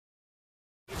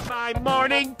my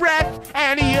morning breath,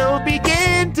 and you'll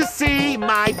begin to see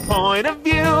my point of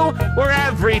view, where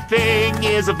everything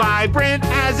is vibrant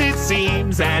as it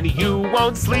seems, and you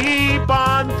won't sleep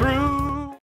on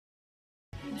through.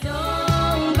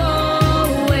 Don't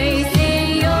go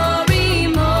wasting your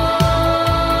emotion.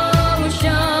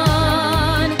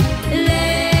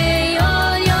 Lay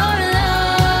all your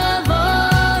love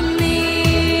on me.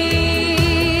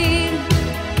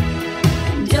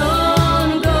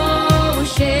 Don't go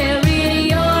sharing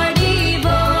your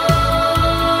devotion.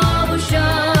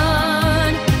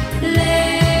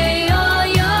 Lay all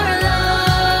your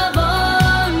love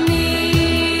on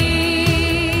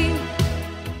me.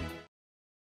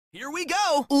 Here we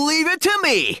go! Leave it to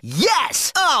me!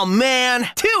 Yes! Oh man,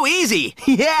 too easy!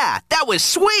 Yeah, that was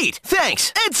sweet!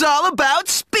 Thanks, it's all about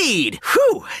speed!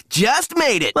 Whew, just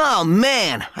made it! Oh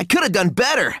man, I could have done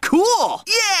better! Cool!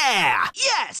 Yeah!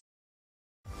 Yes!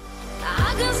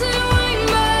 I can see a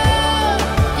rainbow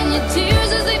in your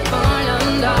tears as they fall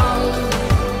down.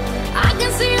 I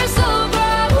can see your soul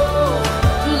grow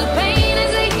through the pain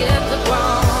as they hit the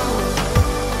ground.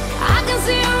 I can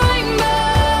see a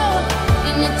rainbow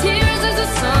in your tears as the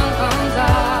sun comes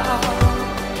out.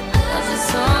 As the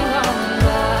sun comes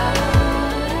out.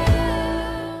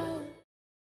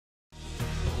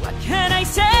 What can I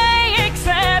say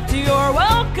except you're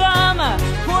welcome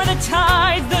for the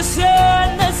tides, the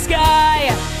sun, the sky?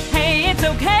 Hey, it's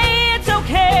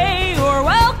okay, you're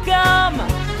welcome.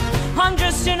 I'm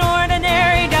just an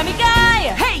ordinary dummy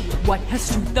guy. Hey, what has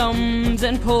two thumbs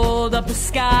and pulled up the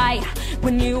sky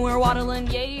when you were waddling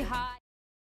yay high?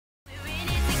 We're in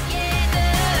it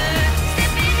together,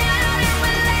 stepping out and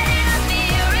we're letting our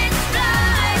spirits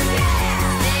fly.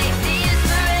 Safety is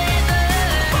forever.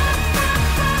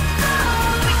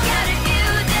 We gotta do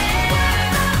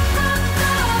this.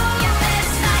 Your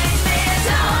best nightmare.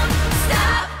 Don't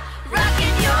stop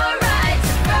rocking your right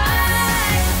to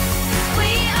pride. We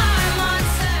are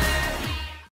monsters.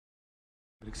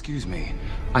 But excuse me,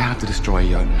 I have to destroy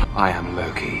Jotun. I am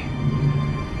Loki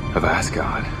of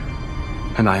Asgard,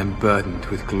 and I am burdened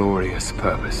with glorious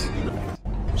purpose.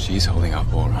 She's holding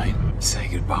up all right. Say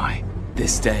goodbye.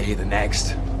 This day, the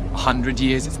next, 100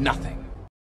 years is nothing.